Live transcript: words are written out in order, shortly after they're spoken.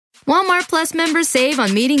Walmart Plus members save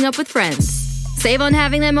on meeting up with friends. Save on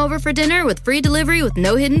having them over for dinner with free delivery with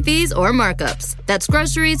no hidden fees or markups. That's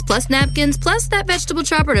groceries, plus napkins, plus that vegetable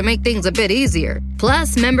chopper to make things a bit easier.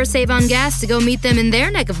 Plus, members save on gas to go meet them in their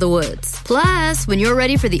neck of the woods. Plus, when you're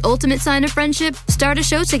ready for the ultimate sign of friendship, start a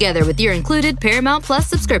show together with your included Paramount Plus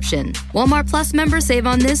subscription. Walmart Plus members save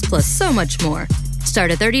on this plus so much more. Start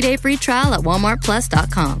a 30-day free trial at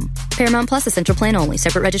walmartplus.com. Paramount Plus Essential Plan only.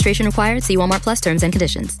 Separate registration required. See Walmart Plus terms and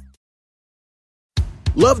conditions.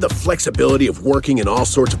 Love the flexibility of working in all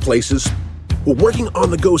sorts of places? Well, working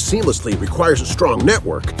on the go seamlessly requires a strong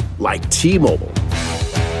network like T-Mobile.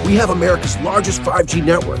 We have America's largest 5G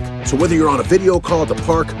network, so whether you're on a video call at the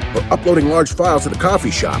park or uploading large files at the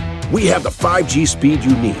coffee shop, we have the 5G speed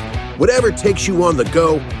you need. Whatever takes you on the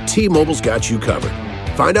go, T-Mobile's got you covered.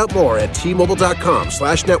 Find out more at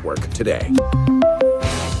T-Mobile.com/network today.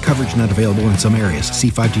 Coverage not available in some areas. See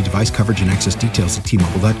 5G device coverage and access details at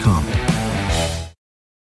T-Mobile.com.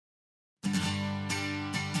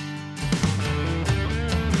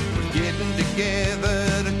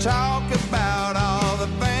 Together to talk about all the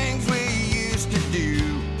things we used to do.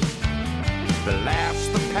 The laughs,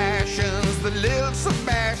 the passions, the little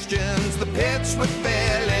Sebastians, the pits we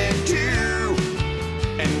fell into.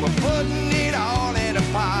 And we're putting it all in a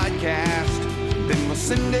podcast. Then we'll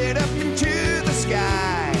send it up into the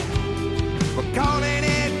sky. We're calling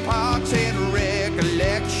it Parks and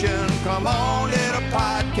Recollection. Come on, little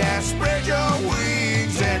podcast, spread your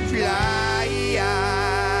wings and fly.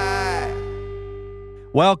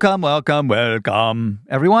 Welcome,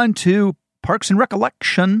 everyone, to Parks and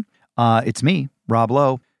Recollection. It's me, Rob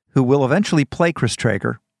Lowe, who will eventually play Chris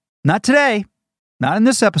Traeger. Not today, not in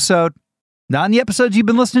this episode, not in the episodes you've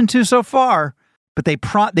been listening to so far, but they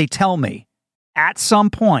tell me at some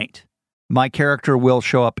point my character will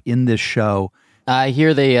show up in this show. I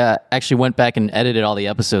hear they actually went back and edited all the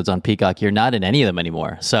episodes on Peacock. You're not in any of them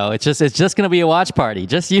anymore, so it's just going to be a watch party.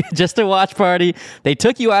 Just a watch party. They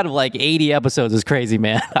took you out of like 80 episodes. It's crazy,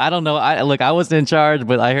 man. I don't know. I wasn't in charge,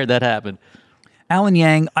 but I heard that happen. Alan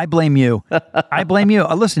Yang, I blame you.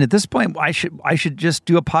 Listen, at this point, I should just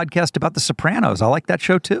do a podcast about The Sopranos. I like that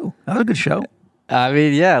show too. That was a good show. I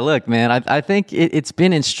mean, yeah, look, man, I think it's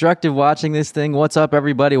been instructive watching this thing. What's up,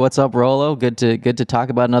 everybody? What's up, Rolo? Good to talk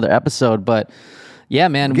about another episode. But yeah,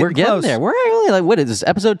 man, we're getting there. We're only like, what is this,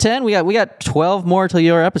 episode 10? We got 12 more till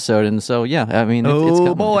your episode. And so, yeah, I mean, it's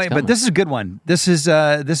coming. Boy, but this is a good one. This is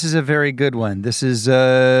a very good one. This is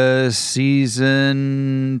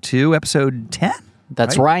season 2, episode 10.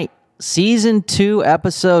 That's right. Season 2,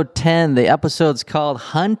 episode 10. The episode's called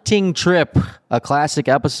Hunting Trip, a classic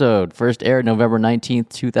episode. First aired November 19th,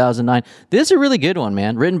 2009. This is a really good one,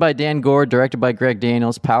 man. Written by Dan Gord, directed by Greg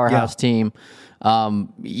Daniels, powerhouse team.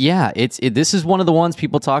 This is one of the ones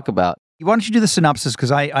people talk about. Why don't you do the synopsis? Because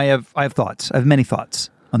I have thoughts. I have many thoughts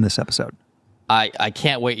on this episode. I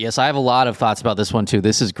can't wait. Yes, I have a lot of thoughts about this one, too.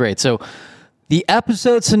 This is great. So the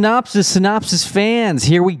episode synopsis fans,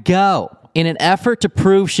 here we go. In an effort to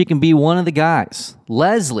prove she can be one of the guys,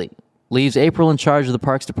 Leslie leaves April in charge of the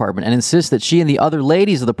Parks Department and insists that she and the other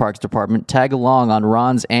ladies of the Parks Department tag along on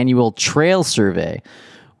Ron's annual trail survey,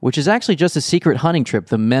 which is actually just a secret hunting trip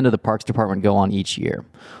the men of the Parks Department go on each year.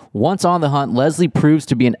 Once on the hunt, Leslie proves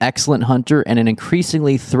to be an excellent hunter, and an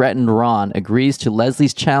increasingly threatened Ron agrees to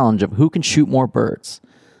Leslie's challenge of who can shoot more birds.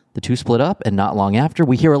 The two split up, and not long after,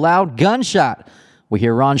 we hear a loud gunshot. We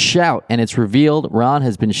hear Ron shout, and it's revealed Ron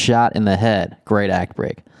has been shot in the head. Great act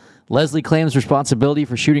break. Leslie claims responsibility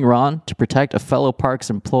for shooting Ron to protect a fellow Parks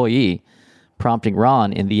employee, prompting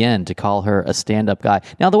Ron in the end to call her a stand-up guy.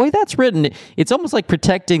 Now, the way that's written, it's almost like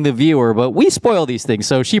protecting the viewer, but we spoil these things,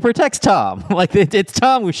 so she protects Tom. Like, it's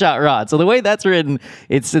Tom who shot Ron. So the way that's written,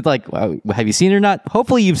 it's like, have you seen it or not?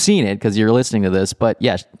 Hopefully you've seen it because you're listening to this, but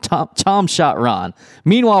yes, Tom shot Ron.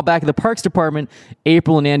 Meanwhile, back at the Parks Department,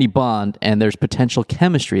 April and Andy bond, and there's potential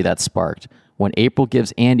chemistry that's sparked when April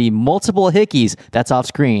gives Andy multiple hickeys. That's off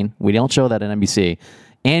screen. We don't show that in NBC.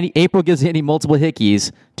 April gives Andy multiple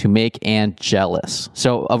hickeys to make Ann jealous.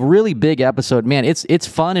 So a really big episode, man. It's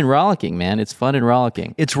fun and rollicking, man. It's fun and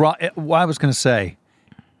rollicking. I was going to say,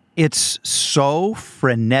 it's so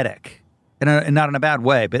frenetic, and not in a bad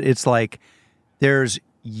way, but it's like there's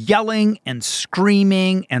yelling and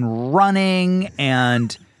screaming and running,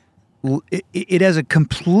 and it has a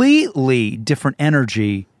completely different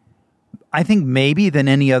energy, I think, maybe than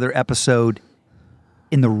any other episode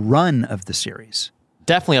in the run of the series.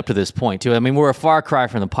 Definitely up to this point, too. I mean, we're a far cry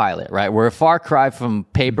from the pilot, right? We're a far cry from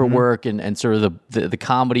paperwork and sort of the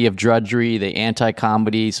comedy of drudgery, the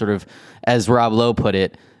anti-comedy, sort of, as Rob Lowe put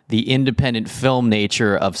it, the independent film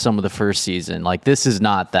nature of some of the first season. Like, this is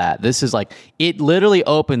not that. This is like, it literally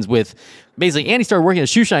opens with basically Andy started working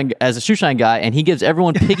as a shoe shine guy, and he gives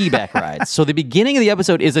everyone piggyback rides. So the beginning of the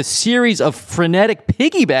episode is a series of frenetic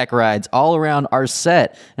piggyback rides all around our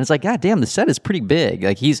set, and it's like, God damn, the set is pretty big.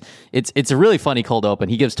 Like, it's a really funny cold open.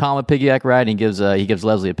 He gives Tom a piggyback ride, and he gives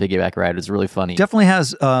Leslie a piggyback ride. It's really funny. Definitely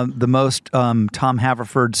has the most Tom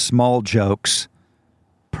Haverford small jokes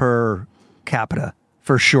per capita,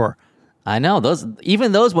 for sure. I know those.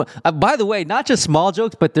 By the way, not just small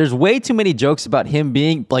jokes, but there's way too many jokes about him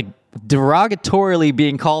being like derogatorily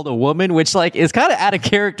being called a woman, which like is kind of out of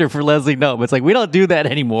character for Leslie Knope. It's like, we don't do that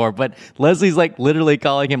anymore, but Leslie's like literally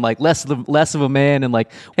calling him like less of a man, and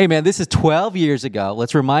like, hey man, this is 12 years ago.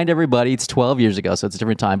 Let's remind everybody it's 12 years ago, so it's a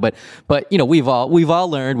different time. But you know, we've all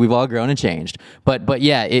learned, we've all grown and changed. But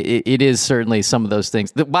yeah, it is certainly some of those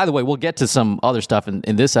things. By the way, we'll get to some other stuff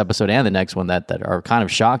in this episode and the next one that are kind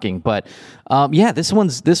of shocking. But yeah, this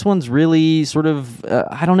one's really sort of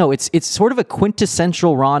I don't know. It's sort of a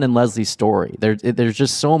quintessential Ron and Leslie's story. There's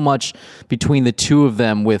just so much between the two of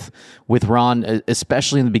them with Ron,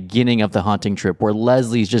 especially in the beginning of the hunting trip, where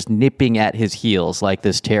Leslie's just nipping at his heels like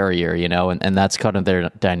this terrier, you know, and that's kind of their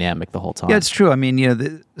dynamic the whole time. Yeah, it's true. I mean, you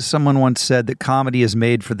know, someone once said that comedy is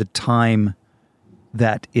made for the time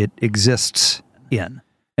that it exists in,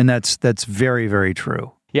 and that's very, very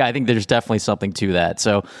true. Yeah, I think there's definitely something to that.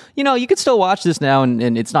 So, you know, you could still watch this now,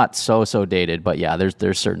 and it's not so dated. But yeah,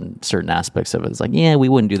 there's certain aspects of it. It's like, yeah, we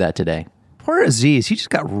wouldn't do that today. Poor Aziz, he just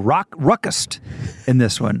got ruckused in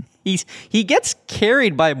this one. He gets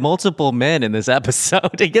carried by multiple men in this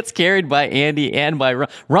episode. He gets carried by Andy and by Ron.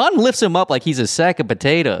 Ron lifts him up like he's a sack of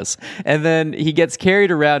potatoes, and then he gets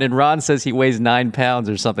carried around, and Ron says he weighs 9 pounds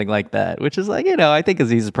or something like that, which is like, you know, I think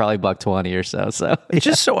Aziz is probably $120 or so. So it's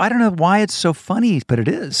just so, I don't know why it's so funny, but it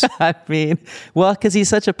is. I mean, well, because he's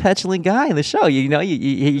such a petulant guy in the show. You know,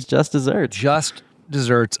 he's just desserts. Just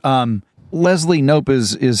desserts. Leslie Knope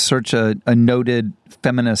is such a noted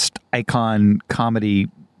feminist icon comedy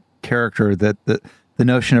character that the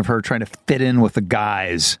notion of her trying to fit in with the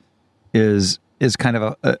guys is kind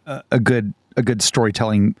of a good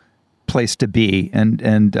storytelling place to be,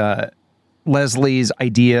 and Leslie's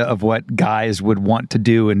idea of what guys would want to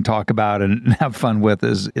do and talk about and have fun with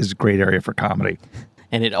is a great area for comedy.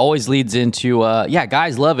 And it always leads into,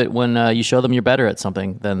 guys love it when you show them you're better at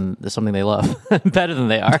something than something they love, better than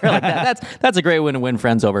they are. Like that's a great way to win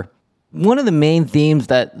friends over. One of the main themes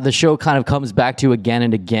that the show kind of comes back to again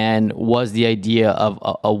and again was the idea of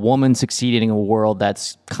a woman succeeding in a world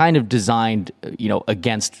that's kind of designed,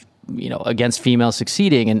 against females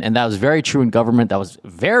succeeding. And that was very true in government. That was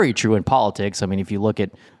very true in politics. I mean, if you look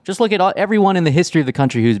at everyone in the history of the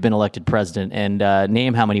country who's been elected president and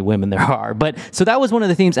name how many women there are. But so that was one of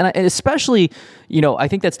the themes. And especially, I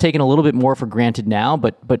think that's taken a little bit more for granted now,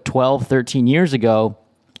 but 12, 13 years ago,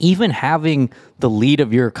 even having the lead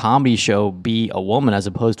of your comedy show be a woman as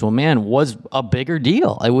opposed to a man was a bigger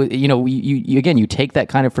deal. You take that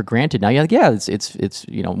kind of for granted. Now you're like, yeah, it's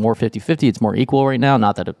more 50-50. It's more equal right now.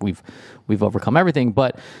 Not that we've overcome everything,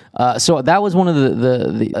 but so that was one of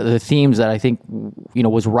the themes that I think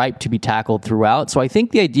was ripe to be tackled throughout. So I think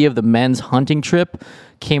the idea of the men's hunting trip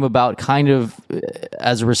came about kind of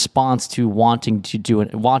as a response to wanting to do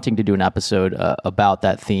an episode about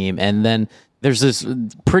that theme, and then there's this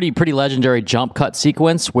pretty legendary jump cut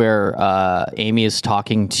sequence where Amy is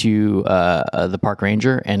talking to the park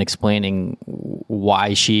ranger and explaining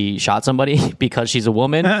why she shot somebody because she's a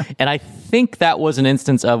woman. And I think that was an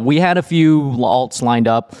instance of, we had a few alts lined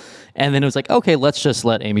up, and then it was like, okay, let's just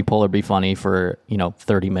let Amy Poehler be funny for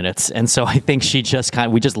 30 minutes. And so I think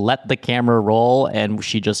we just let the camera roll, and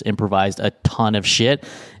she just improvised a ton of shit.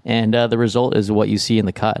 And the result is what you see in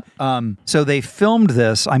the cut. So they filmed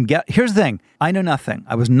this. Here's the thing. I know nothing.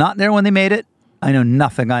 I was not there when they made it. I know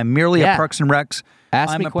nothing. I'm merely a Parks and Recs.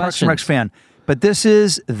 I'm a Parks and Recs fan. But this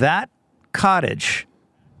is that cottage,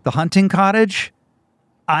 the hunting cottage,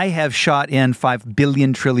 I have shot in 5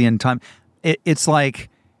 billion trillion times. It's like,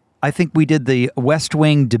 I think we did the West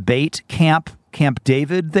Wing debate Camp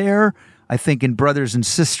David there. I think in Brothers and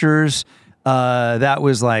Sisters, that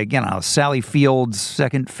was like, Sally Field's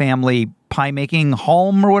second family pie making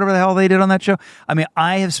home or whatever the hell they did on that show. I mean,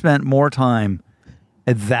 I have spent more time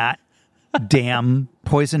at that damn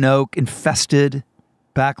poison oak infested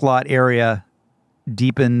backlot area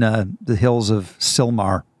deep in the hills of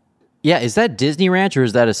Silmar. Yeah, is that Disney Ranch or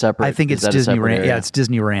is that a separate? I think it's Disney Ranch. Yeah, it's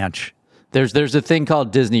Disney Ranch. There's a thing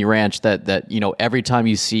called Disney Ranch that every time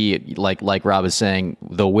you see, like Rob is saying,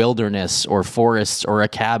 the wilderness or forests or a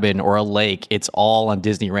cabin or a lake, it's all on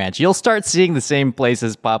Disney Ranch. You'll start seeing the same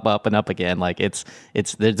places pop up and up again. Like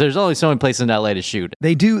there's only so many places in LA to shoot.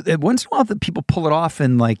 They do once in a while that people pull it off,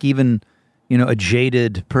 and like even a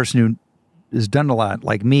jaded person who has done a lot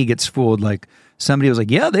like me gets fooled. Like somebody was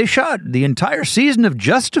like, yeah, they shot the entire season of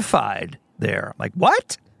Justified there. I'm like,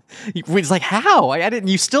 what? It's like, how? I didn't.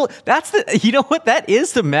 You still? That's the. You know what? That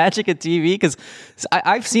is the magic of TV, because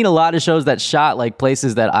I've seen a lot of shows that shot like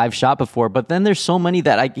places that I've shot before, but then there's so many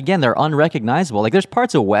that they're unrecognizable. Like there's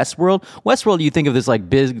parts of Westworld. Westworld, you think of this like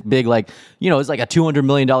big like it's like a $200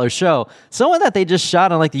 million show. Some of that they just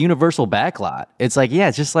shot on like the Universal backlot. It's like, yeah,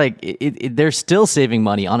 it's just like they're still saving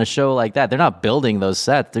money on a show like that. They're not building those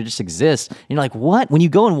sets. They just exist. And you're like, what? When you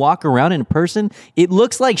go and walk around in person, it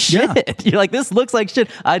looks like shit. Yeah. You're like, this looks like shit.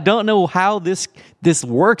 I don't know how this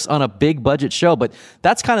works on a big budget show, but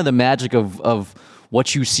that's kind of the magic of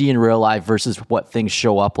what you see in real life versus what things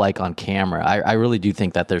show up like on camera. I really do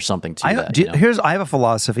think that there's something to that. I have a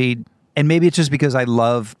philosophy, and maybe it's just because I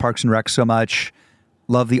love Parks and Rec so much,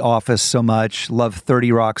 love The Office so much, love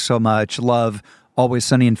 30 Rock so much, love Always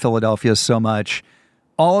Sunny in Philadelphia so much.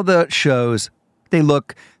 All of the shows, they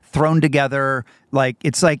look thrown together. Like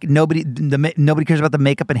it's like nobody cares about the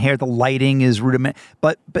makeup and hair. The lighting is rudiment,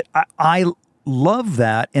 but I love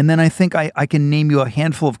that. And then I think I can name you a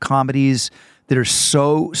handful of comedies that are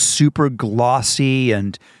so super glossy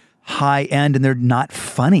and high end, and they're not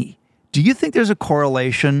funny. Do you think there's a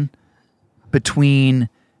correlation between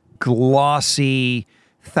glossy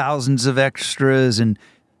thousands of extras and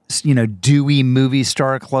dewy movie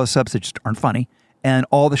star close-ups that just aren't funny, and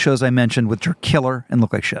all the shows I mentioned which are killer and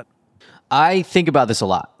look like shit? I think about this a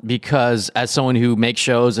lot because as someone who makes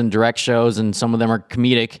shows and directs shows, and some of them are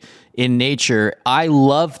comedic in nature, I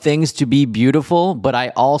love things to be beautiful, but I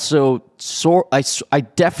also I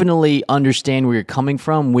definitely understand where you're coming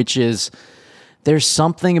from, which is there's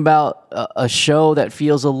something about a show that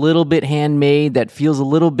feels a little bit handmade, that feels a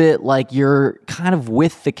little bit like you're kind of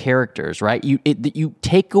with the characters, right? You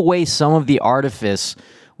take away some of the artifice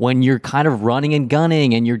when you're kind of running and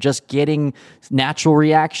gunning and you're just getting natural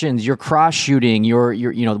reactions. You're cross shooting,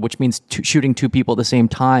 which means shooting two people at the same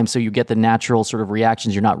time, so you get the natural sort of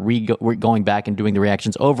reactions. You're not going back and doing the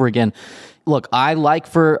reactions over again. Look, I like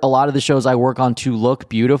for a lot of the shows I work on to look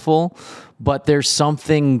beautiful, but there's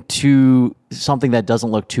something that doesn't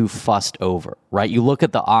look too fussed over, right? You look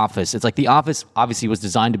at The Office. It's like The Office obviously was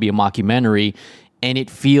designed to be a mockumentary, and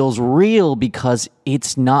it feels real because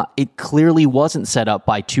it clearly wasn't set up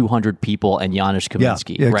by 200 people and Janusz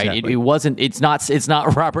Kaminski, right? Exactly. It's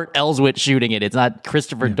not Robert Elswit shooting it. It's not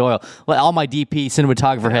Christopher Doyle. Like all my DP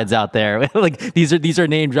cinematographer heads out there, like these are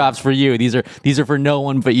name drops for you. These are for no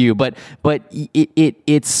one but you. But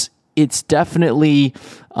it's definitely,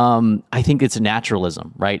 I think it's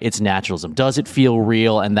naturalism, right? It's naturalism. Does it feel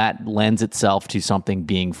real? And that lends itself to something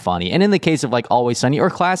being funny. And in the case of like Always Sunny or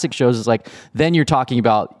classic shows, it's like, then you're talking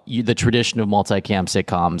about the tradition of multicam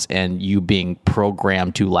sitcoms and you being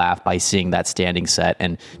programmed to laugh by seeing that standing set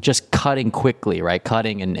and just cutting quickly, right?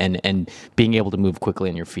 Cutting and being able to move quickly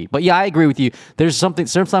on your feet. But yeah, I agree with you. There's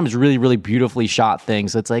sometimes really, really beautifully shot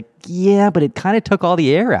things that's like, yeah, but it kind of took all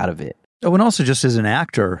the air out of it. Oh, and also just as an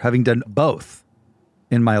actor, having done both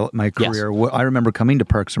in my career, yes. I remember coming to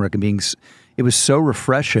Parks and Rec and it was so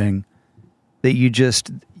refreshing that you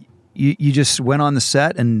just went on the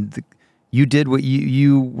set and you did what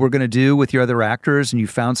you were going to do with your other actors, and you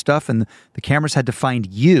found stuff, and the cameras had to find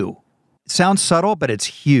you. It sounds subtle, but it's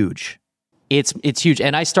huge. It's huge.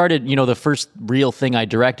 And I started, the first real thing I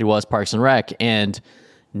directed was Parks and Rec, and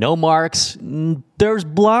no marks. There's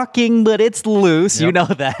blocking, but it's loose. Yep. You know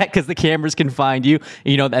that because the cameras can find you.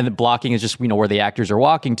 And the blocking is just where the actors are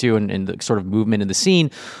walking to and the sort of movement in the scene.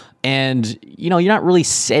 And you're not really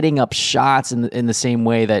setting up shots in the same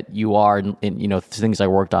way that you are in things I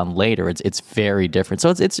worked on later. It's very different.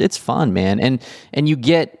 So it's fun, man. And you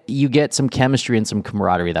get some chemistry and some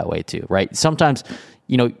camaraderie that way too, right? Sometimes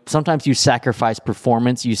you sacrifice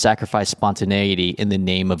performance, you sacrifice spontaneity in the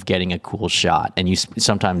name of getting a cool shot, and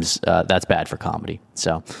sometimes that's bad for comedy.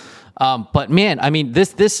 So, but man, I mean,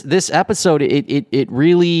 this episode, it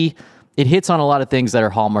really hits on a lot of things that are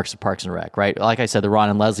hallmarks of Parks and Rec, right? Like I said, the Ron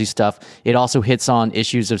and Leslie stuff. It also hits on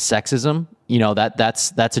issues of sexism.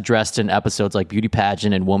 That's addressed in episodes like Beauty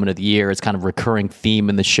Pageant and Woman of the Year. It's kind of a recurring theme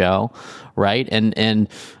in the show, right? And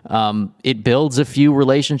it builds a few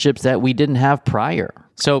relationships that we didn't have prior.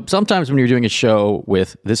 So sometimes when you're doing a show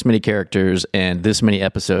with this many characters and this many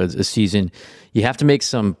episodes a season, you have to make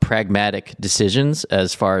some pragmatic decisions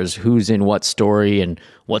as far as who's in what story and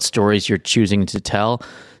what stories you're choosing to tell.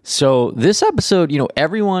 So this episode,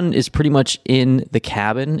 everyone is pretty much in the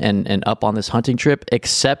cabin and up on this hunting trip,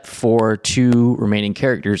 except for two remaining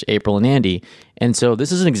characters, April and Andy. And so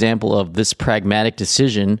this is an example of this pragmatic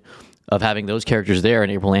decision of having those characters there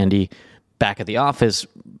and April and Andy back at the office,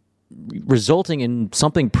 resulting in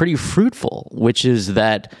something pretty fruitful, which is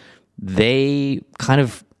that they kind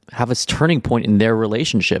of have a turning point in their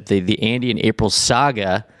relationship. The Andy and April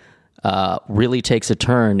saga really takes a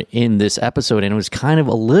turn in this episode, and it was kind of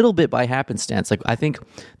a little bit by happenstance. Like, I think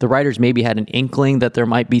the writers maybe had an inkling that there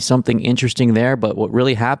might be something interesting there, but what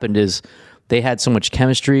really happened is they had so much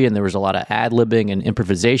chemistry, and there was a lot of ad-libbing and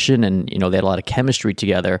improvisation, and they had a lot of chemistry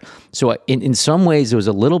together. So in some ways, it was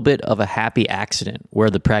a little bit of a happy accident where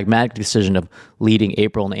the pragmatic decision of leading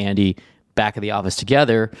April and Andy back at the office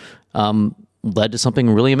together led to something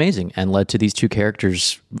really amazing and led to these two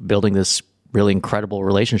characters building this really incredible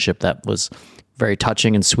relationship that was very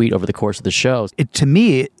touching and sweet over the course of the show. To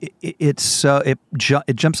me, it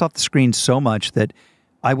jumps off the screen so much that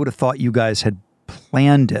I would have thought you guys had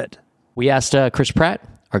planned it. We asked Chris Pratt,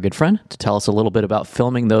 our good friend, to tell us a little bit about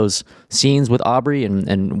filming those scenes with Aubrey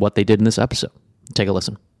and what they did in this episode. Take a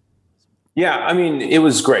listen. Yeah, I mean, it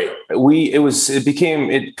was great.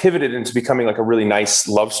 It pivoted into becoming like a really nice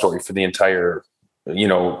love story for the entire,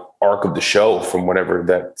 arc of the show from whatever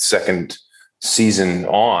that second season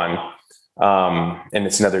on. And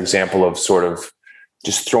it's another example of sort of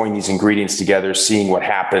just throwing these ingredients together, seeing what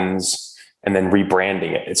happens, and then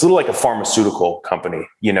rebranding it. It's a little like a pharmaceutical company,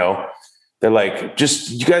 They're like,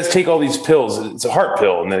 you guys take all these pills. It's a heart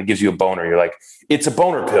pill. And then it gives you a boner. You're like, it's a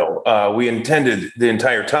boner pill. We intended the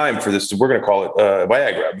entire time for this. We're going to call it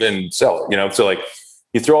Viagra and sell it, So like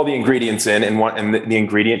you throw all the ingredients in and the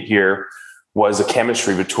ingredient here was a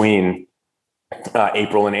chemistry between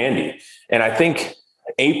April and Andy. And I think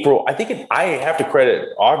I have to credit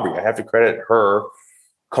Aubrey. I have to credit her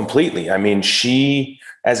completely. I mean, she,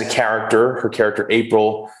 as a character, her character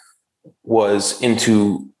April was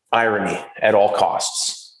into irony at all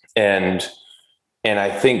costs. And I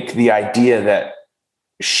think the idea that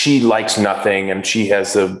she likes nothing and she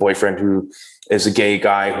has a boyfriend who is a gay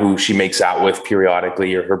guy who she makes out with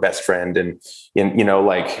periodically, or her best friend. And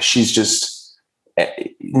she's just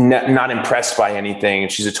not impressed by anything.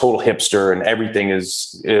 She's a total hipster and everything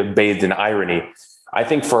is bathed in irony. I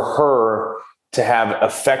think for her to have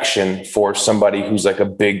affection for somebody who's like a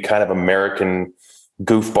big kind of American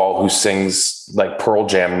goofball who sings like Pearl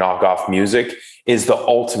Jam knockoff music is the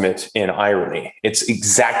ultimate in irony. It's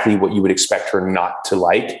exactly what you would expect her not to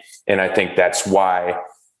like. And I think that's why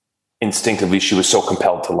instinctively she was so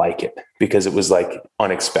compelled to like it, because it was like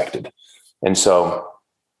unexpected. And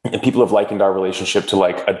people have likened our relationship to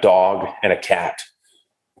like a dog and a cat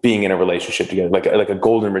being in a relationship together, like a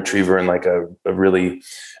golden retriever and like a really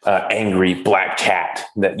angry black cat.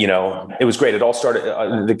 That it was great. It all started.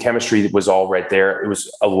 The chemistry was all right there. It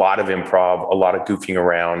was a lot of improv, a lot of goofing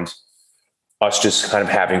around, us just kind of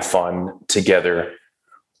having fun together,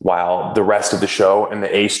 while the rest of the show and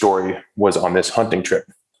the A story was on this hunting trip.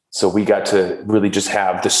 So we got to really just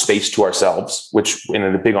have the space to ourselves, which in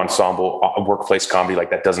a big ensemble workplace comedy like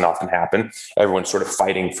that doesn't often happen. Everyone's sort of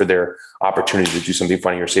fighting for their opportunity to do something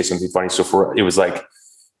funny or say something funny. So it was like,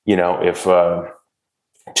 if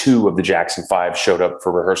two of the Jackson 5 showed up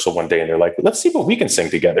for rehearsal one day and they're like, let's see what we can sing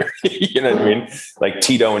together. You know what I mean? Like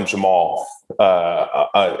Tito and Jamal.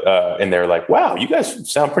 And they're like, wow, you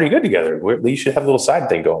guys sound pretty good together. You should have a little side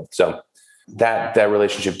thing going. So that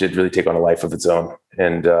relationship did really take on a life of its own,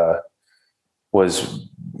 and was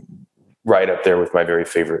right up there with my very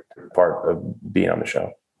favorite part of being on the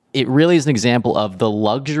show. It really is an example of the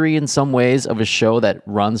luxury in some ways of a show that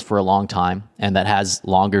runs for a long time and that has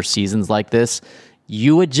longer seasons like this.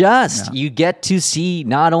 You adjust. Yeah. You get to see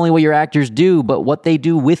not only what your actors do, but what they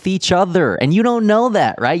do with each other. And you don't know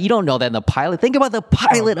that, right? You don't know that in the pilot. Think about the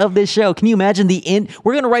pilot of this show. Can you imagine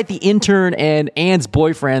we're going to write the intern and Anne's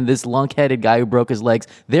boyfriend, this lunk-headed guy who broke his legs.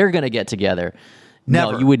 They're going to get together.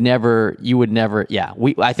 Never. No, you would never. Yeah.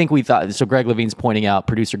 I think we thought, so Greg Levine's pointing out,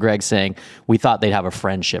 producer Greg saying, we thought they'd have a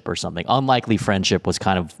friendship or something. Unlikely friendship was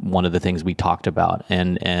kind of one of the things we talked about.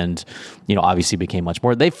 And obviously became much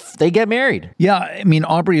more. They get married. Yeah. I mean,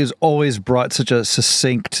 Aubrey has always brought such a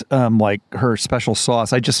succinct, like her special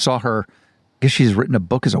sauce. I just saw her, I guess she's written a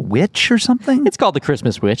book as a witch or something. It's called The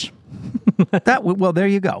Christmas Witch. Well, there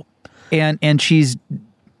you go. And she's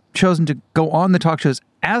chosen to go on the talk shows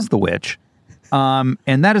as the witch. And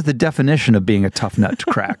that is the definition of being a tough nut to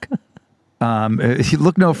crack. You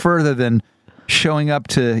look no further than showing up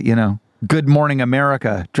to, Good Morning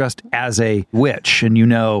America dressed as a witch, and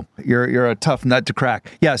you're a tough nut to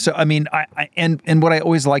crack. Yeah, so I mean, and what I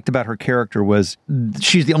always liked about her character was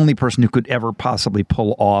she's the only person who could ever possibly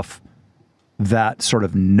pull off that sort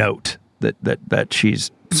of note that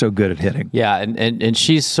she's so good at hitting. Yeah, and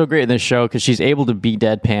she's so great in this show because she's able to be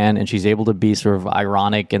deadpan and she's able to be sort of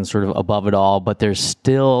ironic and sort of above it all, but there's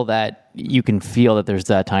still that you can feel that there's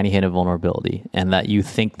that tiny hint of vulnerability, and that you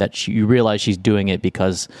think that you realize she's doing it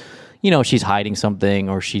because she's hiding something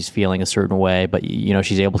or she's feeling a certain way, but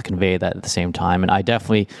she's able to convey that at the same time. And I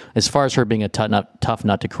definitely, as far as her being a tough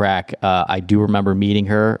nut to crack, I do remember meeting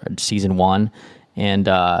her season 1, and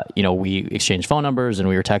we exchanged phone numbers and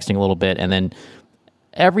we were texting a little bit, and then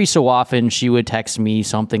every so often she would text me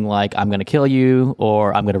something like, "I'm going to kill you,"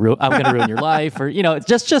 or "I'm going to ruin your life," or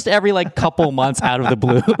just every like couple months out of the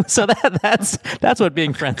blue. So that's what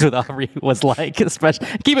being friends with Aubrey was like. Especially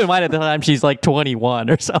keep in mind at the time she's like 21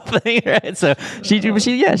 or something, right? So she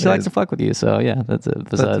likes to fuck with you. So yeah, that's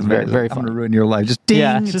very very fun. I'm going to ruin your life. Just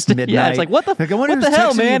ding, it's midnight. Yeah, it's like what the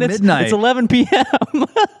hell, man? It's 11 p.m.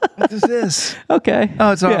 What is this? Okay.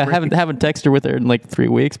 Oh, it's Aubrey. Haven't texted her with her in like 3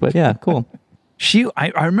 weeks, but yeah, cool.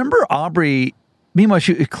 I remember Aubrey, meanwhile,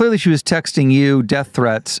 she was texting you death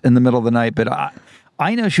threats in the middle of the night, but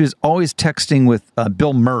I know she was always texting with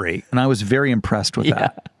Bill Murray, and I was very impressed with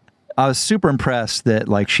that. I was super impressed that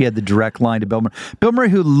like she had the direct line to Bill Murray. Bill Murray,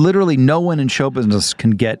 who literally no one in show business can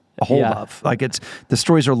get a hold of. Like the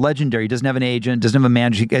stories are legendary. He doesn't have an agent, doesn't have a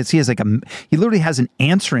manager. He has he literally has an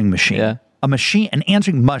answering machine, an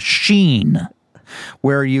answering machine.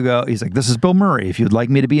 Where you go, he's like, "This is Bill Murray. If you'd like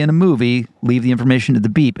me to be in a movie, leave the information to the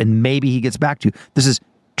beep, and maybe he gets back to you." This is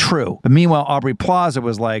true. But meanwhile, Aubrey Plaza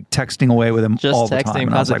was like texting away with him all the time.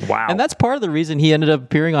 And I was like, wow. And that's part of the reason he ended up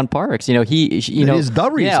appearing on Parks. It is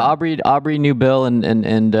the reason. Yeah, Aubrey knew Bill,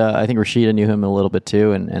 and I think Rashida knew him a little bit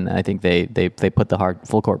too, and I think they put the hard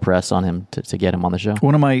full court press on him to get him on the show.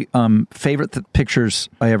 One of my favorite pictures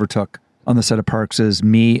I ever took on the set of Parks is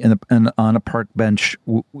me and on a park bench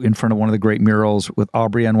in front of one of the great murals with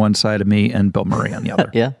Aubrey on one side of me and Bill Murray on the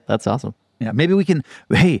other. Yeah, that's awesome. Yeah, maybe we can.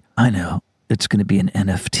 Hey, I know it's going to be an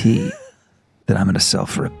NFT that I'm going to sell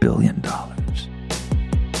for $1 billion.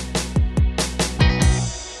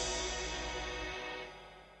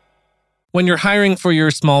 When you're hiring for your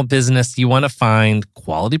small business, you want to find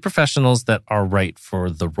quality professionals that are right for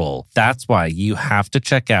the role. That's why you have to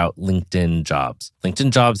check out LinkedIn Jobs.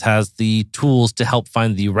 LinkedIn Jobs has the tools to help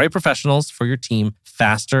find the right professionals for your team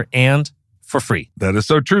faster and for free. That is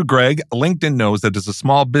so true, Greg. LinkedIn knows that as a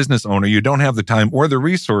small business owner, you don't have the time or the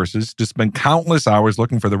resources to spend countless hours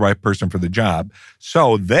looking for the right person for the job.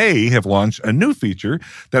 So they have launched a new feature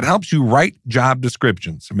that helps you write job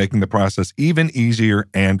descriptions, making the process even easier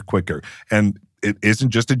and quicker. And it isn't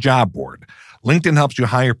just a job board. LinkedIn helps you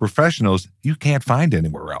hire professionals you can't find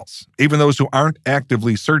anywhere else, even those who aren't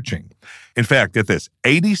actively searching. In fact, get this,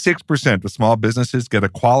 86% of small businesses get a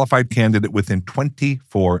qualified candidate within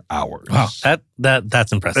 24 hours. Wow,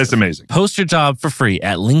 that's impressive. That's amazing. Post your job for free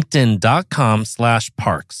at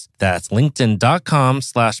linkedin.com/parks. That's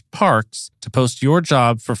linkedin.com/parks to post your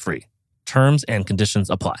job for free. Terms and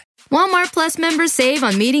conditions apply. Walmart Plus members save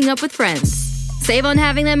on meeting up with friends. Save on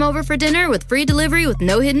having them over for dinner with free delivery with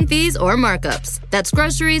no hidden fees or markups. That's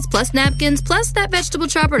groceries plus napkins plus that vegetable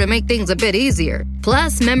chopper to make things a bit easier.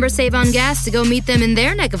 Plus, members save on gas to go meet them in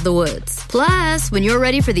their neck of the woods. Plus, when you're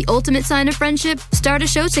ready for the ultimate sign of friendship, start a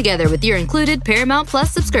show together with your included Paramount Plus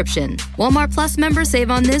subscription. Walmart Plus members save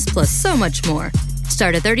on this plus so much more.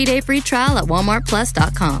 Start a 30-day free trial at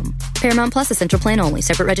walmartplus.com. Paramount Plus is Central Plan only.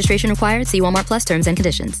 Separate registration required. See Walmart Plus terms and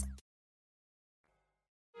conditions.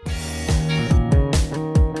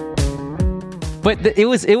 But it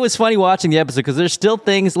was funny watching the episode because there's still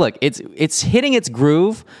things. Look, it's hitting its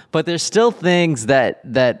groove, but there's still things that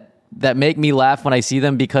make me laugh when I see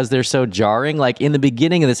them because they're so jarring. Like in the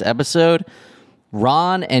beginning of this episode,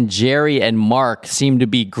 Ron and Jerry and Mark seem to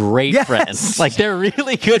be great friends. Like they're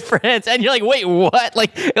really good friends, and you're like, wait, what?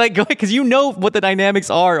 Like because you know what the dynamics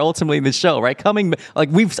are ultimately in the show, right?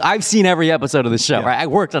 I've seen every episode of the show, right? I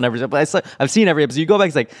worked on every episode, but I've seen every episode. You go back,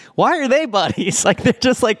 it's like, why are they buddies? Like they're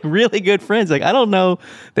just like really good friends. Like I don't know,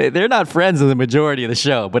 they're not friends in the majority of the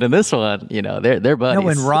show, but in this one, they're buddies. No,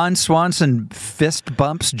 when Ron Swanson fist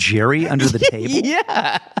bumps Jerry under the table,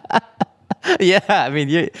 yeah. Yeah, I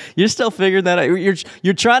mean, you're still figuring that out.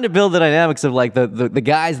 You're trying to build the dynamics of like the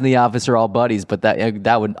guys in the office are all buddies, but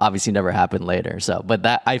that would obviously never happen later. So, but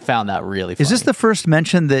I found that really funny. Is this the first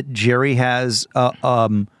mention that Jerry has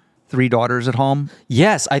 3 daughters at home?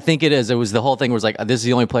 Yes, I think it is. It was the whole thing was like, this is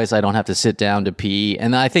the only place I don't have to sit down to pee.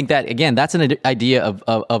 And I think that, again, that's an idea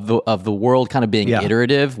of the world kind of being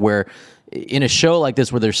iterative, where in a show like this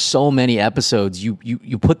where there's so many episodes, you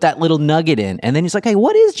put that little nugget in, and then he's like, hey,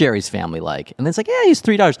 what is Jerry's family like? And then it's like, yeah, he's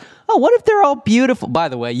 3 daughters. Oh, what if they're all beautiful? By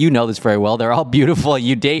the way, you know this very well. They're all beautiful.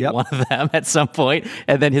 You date one of them at some point,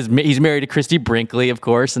 and then he's married to Christy Brinkley, of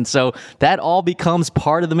course. And so that all becomes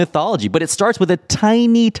part of the mythology. But it starts with a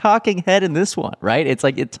tiny talking head in this one, right? It's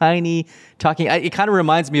like a tiny talking. It kind of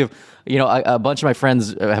reminds me of, a bunch of my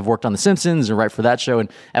friends have worked on The Simpsons and write for that show. And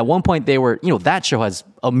at one point they were, that show has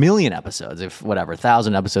 1 million episodes,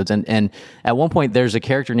 1,000 episodes. And at one point there's a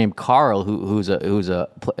character named Carl who's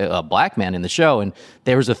a black man in the show. And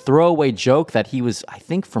there was a throwaway joke that he was, I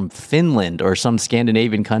think, from Finland or some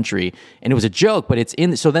Scandinavian country. And it was a joke, but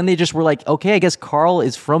so then they just were like, okay, I guess Carl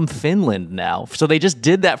is from Finland now. So they just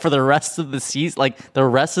did that for the rest of the season, like the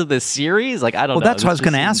rest of the series. Like, I don't know. Well, that's what I was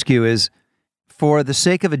going to ask you is, for the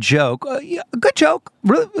sake of a joke, a good joke,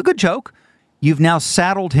 really a good joke, you've now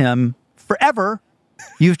saddled him forever.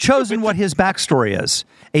 You've chosen what his backstory is.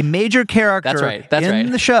 A major character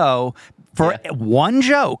in the show for one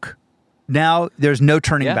joke. Now there's no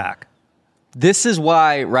turning back. This is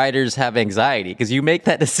why writers have anxiety, because you make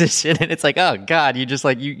that decision and it's like, oh God, you just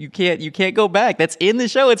like, you can't go back. That's in the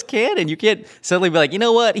show. It's canon. You can't suddenly be like, you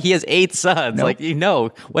know what? He has 8 sons. Nope.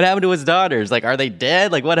 Like, what happened to his daughters? Like, are they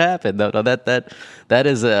dead? Like, what happened? No, that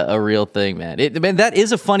is a real thing, man. That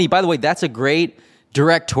is a funny, by the way, that's a great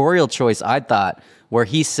directorial choice, I thought, where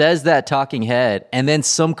he says that talking head and then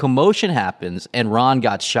some commotion happens and Ron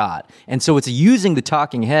got shot. And so it's using the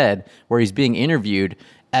talking head where he's being interviewed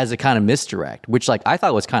as a kind of misdirect, which I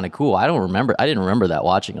thought was kind of cool. I didn't remember that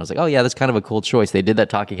watching. I was like, oh yeah, that's kind of a cool choice. They did that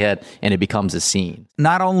talking head and it becomes a scene.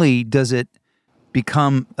 Not only does it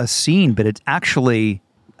become a scene, but it actually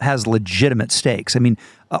has legitimate stakes. I mean,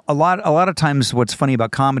 a lot of times what's funny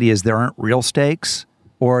about comedy is there aren't real stakes,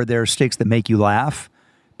 or there are stakes that make you laugh.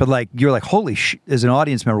 But you're like, holy as an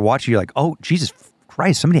audience member watching, you're like, oh, Jesus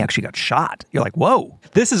Christ, somebody actually got shot. You're like, whoa.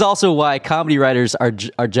 This is also why comedy writers are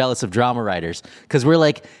jealous of drama writers, because we're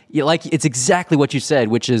like, it's exactly what you said,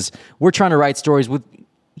 which is we're trying to write stories with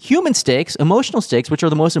human stakes, emotional stakes, which are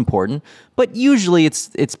the most important, but usually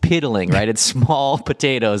it's piddling, right? It's small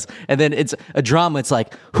potatoes. And then it's a drama. It's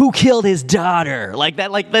like, who killed his daughter?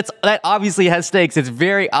 That obviously has stakes. It's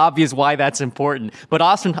very obvious why that's important. But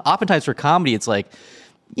oftentimes for comedy, it's like,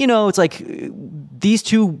 it's like these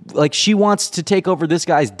two, she wants to take over this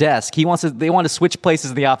guy's desk. They want to switch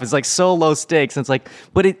places in the office, so low stakes. And it's like,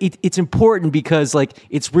 but it's important because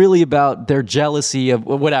it's really about their jealousy of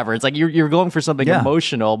whatever. It's like you're going for something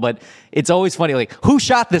emotional, but it's always funny. Who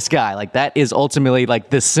shot this guy? That is ultimately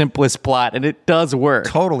the simplest plot, and it does work.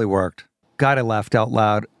 Totally worked. God, I laughed out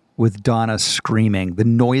loud with Donna screaming. The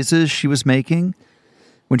noises she was making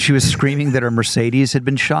when she was screaming that her Mercedes had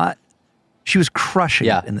been shot. She was crushing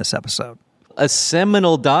it in this episode. A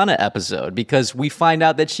seminal Donna episode, because we find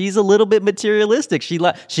out that she's a little bit materialistic. She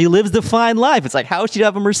lives the fine life. It's like, how does she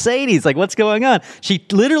have a Mercedes? What's going on? She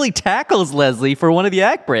literally tackles Leslie for one of the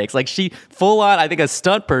act breaks. She full on, I think, a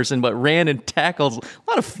stunt person, but ran and tackles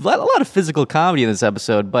a lot of physical comedy in this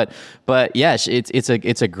episode. But yeah,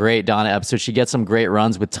 it's a great Donna episode. She gets some great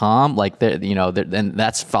runs with Tom, and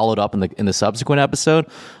that's followed up in the subsequent episode.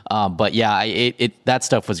 But yeah, that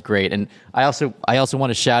stuff was great. And I also want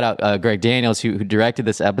to shout out Greg Daniels, who directed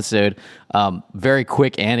this episode. Very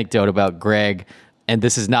quick anecdote about Greg, and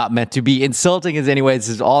this is not meant to be insulting in any way. This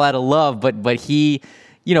is all out of love. But he's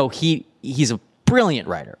a brilliant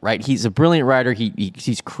writer, right? He's a brilliant writer.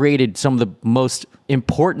 He's created some of the most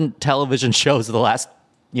important television shows of the last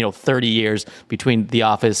 30 years, between The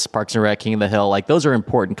Office, Parks and Rec, King of the Hill. Those are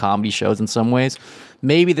important comedy shows in some ways.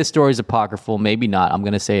 Maybe the story's apocryphal, maybe not. I'm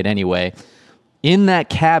going to say it anyway. In that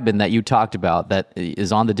cabin that you talked about, that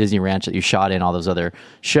is on the Disney Ranch that you shot in all those other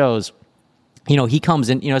shows, he comes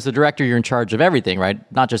in, as the director, you're in charge of everything, right?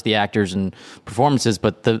 Not just the actors and performances,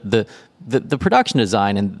 but the production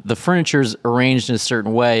design, and the furniture's arranged in a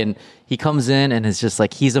certain way. And he comes in and it's just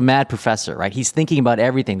he's a mad professor, right? He's thinking about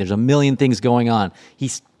everything. There's a million things going on.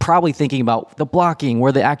 He's probably thinking about the blocking,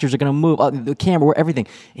 where the actors are going to move, the camera, where everything.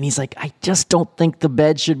 And he's like, I just don't think the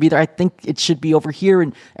bed should be there. I think it should be over here,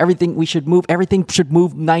 and everything should move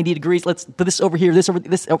 90 degrees. Let's put this over here, this over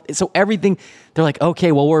this. So everything, they're like,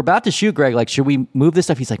 okay, well, we're about to shoot, Greg. Should we move this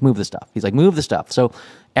stuff? He's like, move the stuff. He's like, move the stuff. So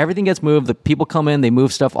everything gets moved. The people come in, they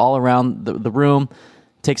move stuff all around the room.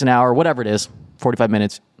 Takes an hour, whatever it is, 45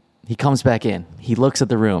 minutes. He comes back in. He looks at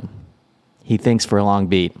the room. He thinks for a long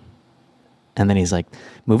beat. And then he's like,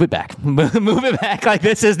 move it back, move it back. Like,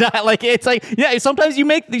 this is not like, it's like, yeah, sometimes you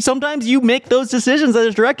make those decisions as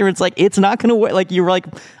a director. It's like, it's not going to work. Like, you're like,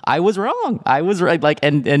 I was wrong. I was right. Like,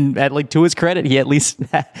 and at, like, to his credit, he at least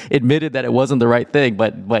admitted that it wasn't the right thing.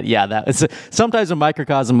 But yeah, that is sometimes a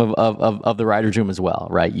microcosm of the writer's room as well,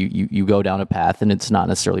 right? You go down a path and it's not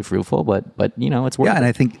necessarily fruitful, but it's worth it. Yeah. And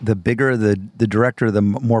I think the bigger the director, the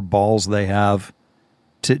more balls they have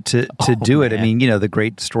to do it. Man. I mean, the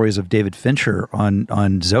great stories of David Fincher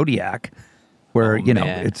on Zodiac, where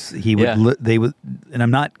they would, and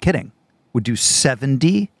I'm not kidding, would do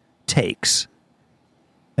 70 takes,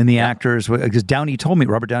 and the actors, because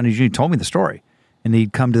Robert Downey Jr. told me the story, and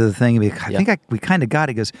he'd come to the thing and be like, I think we kind of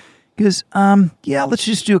got it. He goes, yeah, let's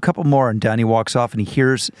just do a couple more, and Downey walks off, and he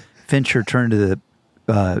hears Fincher turn to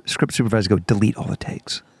the script supervisor, go, delete all the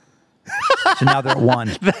takes. So now they're at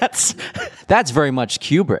one. That's very much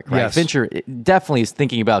Kubrick, right? Yes. Fincher definitely is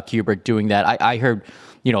thinking about Kubrick doing that. I heard,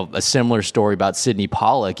 a similar story about Sidney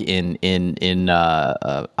Pollack in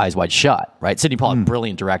Eyes Wide Shut, right? Sidney Pollack,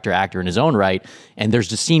 brilliant director, actor in his own right, and there's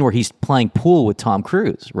the scene where he's playing pool with Tom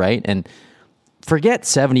Cruise, right? And forget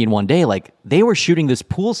 70 in one day, like they were shooting this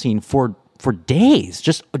pool scene for days,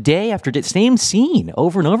 just day after day, same scene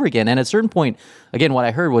over and over again. And at a certain point, again, what I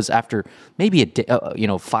heard was after maybe a day,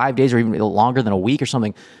 5 days or even longer than a week or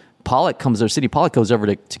something, Sidney Pollack goes over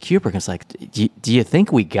to Kubrick and it's like, do you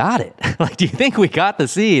think we got it? Like, do you think we got the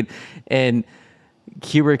scene? And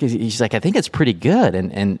Kubrick he's like, I think it's pretty good. And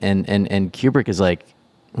Kubrick is like,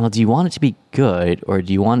 well, do you want it to be good or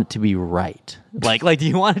do you want it to be right? Like, do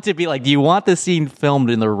you want it to be like, do you want the scene filmed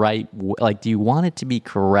in the right way? Like, do you want it to be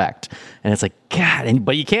correct? And it's like, God,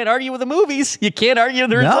 but you can't argue with the movies. You can't argue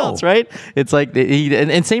with the results, right? It's like,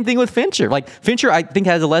 and same thing with Fincher. Like, Fincher, I think,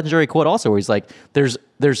 has a legendary quote also where he's like, there's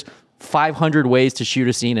 500 ways to shoot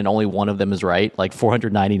a scene and only one of them is right. Like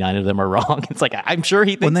 499 of them are wrong. It's like, I'm sure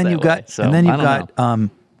he thinks and then that you've way. got, So, and then you've got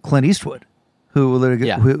Clint Eastwood,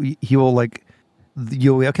 who he will like,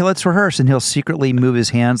 okay, let's rehearse, and he'll secretly move his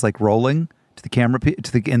hands like rolling to the camera, and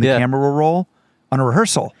the camera will roll on a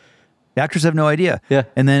rehearsal. The actors have no idea. Yeah,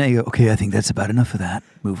 and then you go, okay, I think that's about enough of that.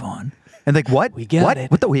 Move on. And like, what? We got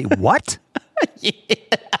it. What? Yeah.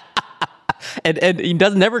 And he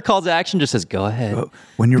never calls to action. Just says, "Go ahead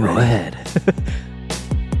when you're ready." Go ahead.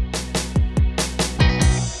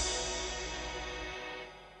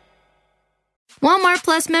 Walmart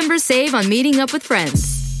Plus members save on meeting up with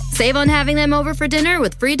friends. Save on having them over for dinner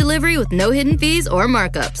with free delivery with no hidden fees or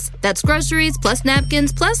markups. That's groceries plus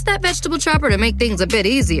napkins plus that vegetable chopper to make things a bit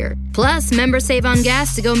easier. Plus, members save on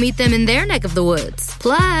gas to go meet them in their neck of the woods.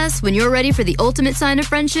 Plus, when you're ready for the ultimate sign of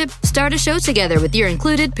friendship, start a show together with your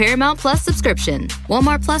included Paramount Plus subscription.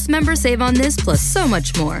 Walmart Plus members save on this plus so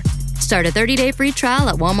much more. Start a 30-day free trial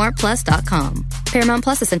at walmartplus.com. Paramount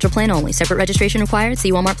Plus Essential Plan only. Separate registration required.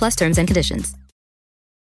 See Walmart Plus terms and conditions.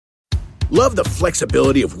 Love the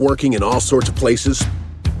flexibility of working in all sorts of places?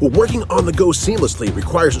 Well, working on the go seamlessly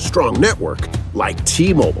requires a strong network like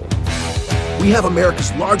T-Mobile. We have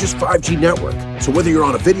America's largest 5G network, so whether you're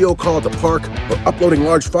on a video call at the park or uploading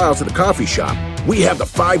large files at a coffee shop, we have the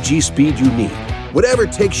 5G speed you need. Whatever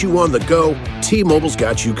takes you on the go, T-Mobile's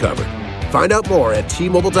got you covered. Find out more at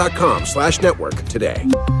T-Mobile.com/network today.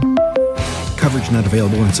 Coverage not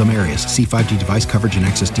available in some areas. See 5G device coverage and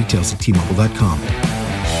access details at T-Mobile.com.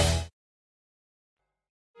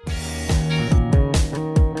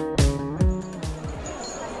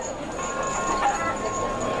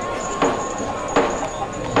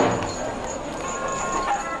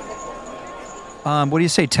 What do you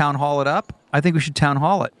say? Town hall it up? I think we should town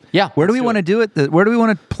hall it. Yeah. Where do we want to do it? Where do we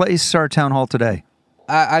want to place our town hall today?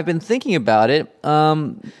 I've been thinking about it.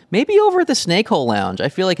 Maybe over at the Snake Hole Lounge. I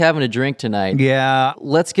feel like having a drink tonight. Yeah.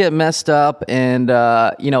 Let's get messed up, and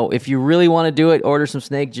if you really want to do it, order some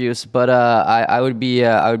snake juice. But I would be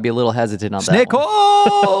a little hesitant on Snake that. Snake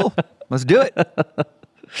Hole. Let's do it.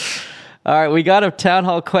 All right, we got a town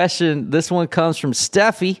hall question. This one comes from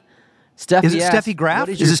Steffi. Steffi is it asks, Steffi Graf?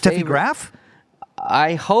 Is it Steffi Graf?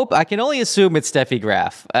 I can only assume it's Steffi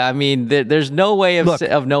Graf. I mean, there's no way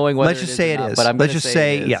of knowing whether let's just say it is. But let's just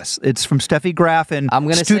say yes. It's from Steffi Graf in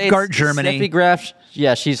Stuttgart, Germany. Steffi Graf,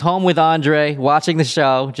 yeah, she's home with Andre, watching the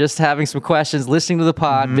show, just having some questions, listening to the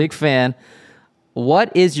pod, big fan.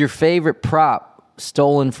 What is your favorite prop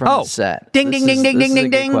stolen from the set? Ding, ding, ding, ding, ding,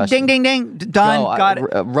 ding, ding, ding, ding, ding. Done, got it.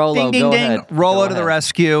 Rolo, ding, ding, go ding. ahead. Rolo to the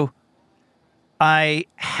rescue. I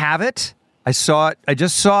have it. I saw it. I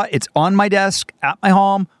just saw it. It's on my desk at my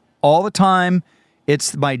home all the time.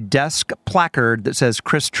 It's my desk placard that says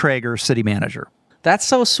Chris Traeger, city manager. That's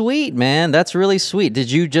so sweet, man. That's really sweet.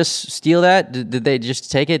 Did you just steal that? Did they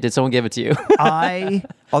just take it? Did someone give it to you?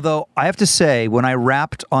 Although I have to say, when I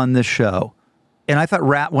rapped on this show, and I thought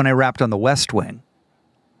when I rapped on The West Wing,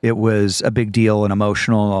 it was a big deal and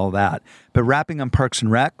emotional and all that. But rapping on Parks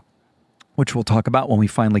and Rec, which we'll talk about when we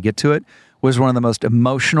finally get to it, was one of the most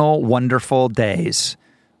emotional, wonderful days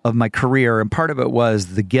of my career. And part of it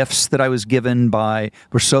was the gifts that I was given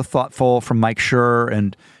were so thoughtful from Mike Schur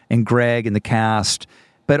and Greg and the cast.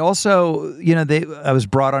 But also, I was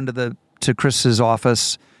brought to Chris's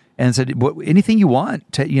office and said, anything you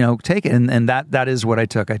want, take it. And that is what I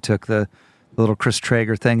took. I took the little Chris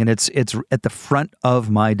Traeger thing, and it's at the front of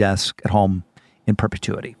my desk at home in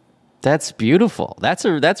perpetuity. That's beautiful.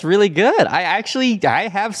 That's really good. I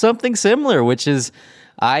have something similar, which is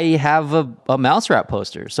I have a Mouse Rap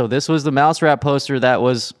poster. So this was the Mouse Rap poster that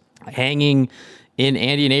was hanging in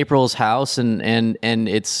Andy and April's house, and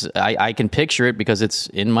it's I can picture it because it's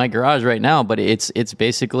in my garage right now. But it's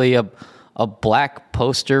basically a black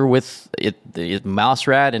poster with the Mouse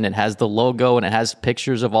Rat, and it has the logo, and it has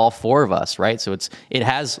pictures of all four of us, right? So it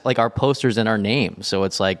has like our posters and our name. So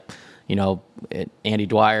it's like, Andy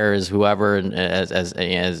Dwyer is whoever, and as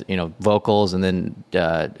vocals, and then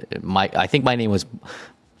I think my name was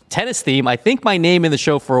tennis theme. I think my name in the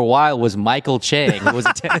show for a while was Michael Chang, who was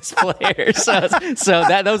a tennis player. So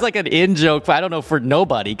that was like an in joke. I don't know, for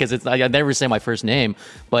nobody, because I never say my first name.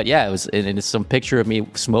 But yeah, it's some picture of me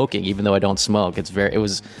smoking, even though I don't smoke.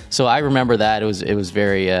 So I remember that it was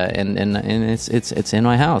very and it's in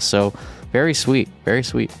my house. So very sweet, very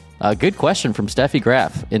sweet. Good question from Steffi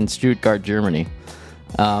Graf in Stuttgart, Germany.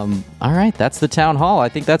 All right, that's the town hall. I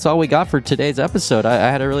think that's all we got for today's episode. I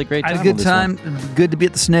had a really great time. I had a good time. Good to be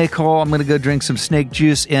at the Snake Hall. I'm going to go drink some snake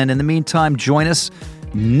juice. And in the meantime, join us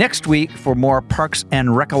next week for more Parks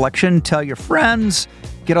and Recollection. Tell your friends.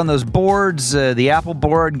 Get on those boards, the Apple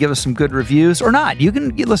board, give us some good reviews. Or not. You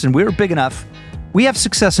can listen, we're big enough. We have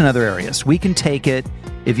success in other areas. We can take it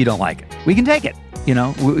if you don't like it. We can take it.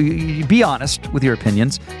 Be honest with your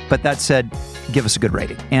opinions. But that said, give us a good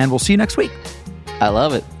rating. And we'll see you next week. I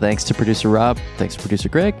love it. Thanks to producer Rob. Thanks to producer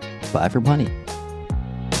Greg. Bye for money.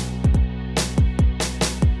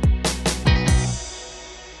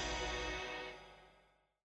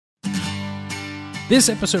 This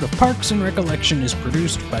episode of Parks and Recollection is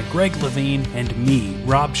produced by Greg Levine and me,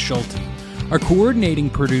 Rob Schulte. Our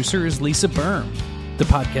coordinating producer is Lisa Berm. The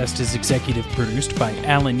podcast is executive produced by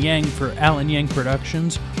Alan Yang for Alan Yang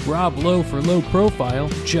Productions, Rob Lowe for Low Profile,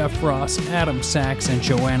 Jeff Ross, Adam Sachs, and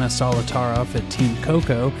Joanna Solitaroff at Team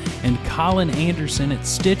Coco, and Colin Anderson at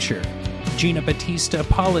Stitcher. Gina Batista,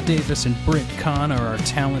 Paula Davis, and Britt Kahn are our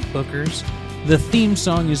talent bookers. The theme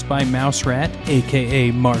song is by Mouse Rat,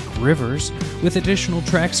 a.k.a. Mark Rivers, with additional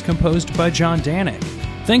tracks composed by John Danik.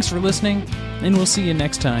 Thanks for listening, and we'll see you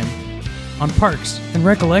next time on Parks and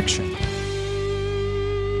Recollection.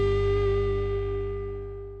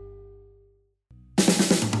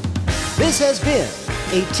 This has been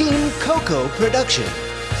a Team Coco production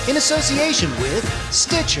in association with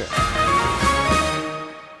Stitcher.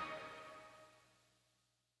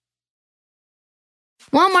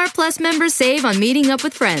 Walmart Plus members save on meeting up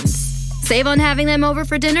with friends. Save on having them over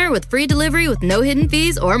for dinner with free delivery with no hidden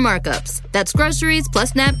fees or markups. That's groceries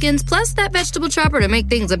plus napkins plus that vegetable chopper to make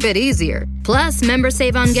things a bit easier. Plus, members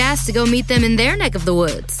save on gas to go meet them in their neck of the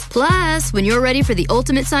woods. Plus, when you're ready for the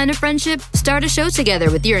ultimate sign of friendship, start a show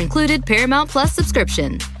together with your included Paramount Plus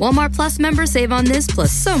subscription. Walmart Plus members save on this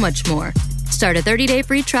plus so much more. Start a 30-day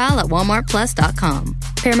free trial at walmartplus.com.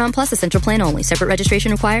 Paramount Plus Essential Plan only. Separate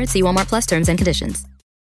registration required. See Walmart Plus terms and conditions.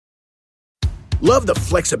 Love the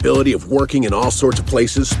flexibility of working in all sorts of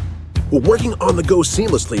places? Well, working on the go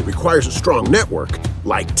seamlessly requires a strong network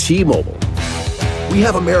like T-Mobile. We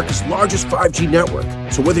have America's largest 5G network,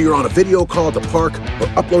 so whether you're on a video call at the park or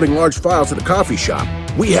uploading large files at a coffee shop,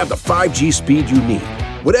 we have the 5G speed you need.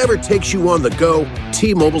 Whatever takes you on the go,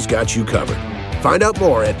 T-Mobile's got you covered. Find out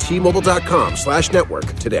more at T-Mobile.com/network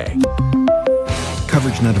today.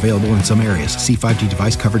 Coverage not available in some areas. See 5G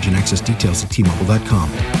device coverage and access details at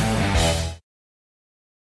T-Mobile.com.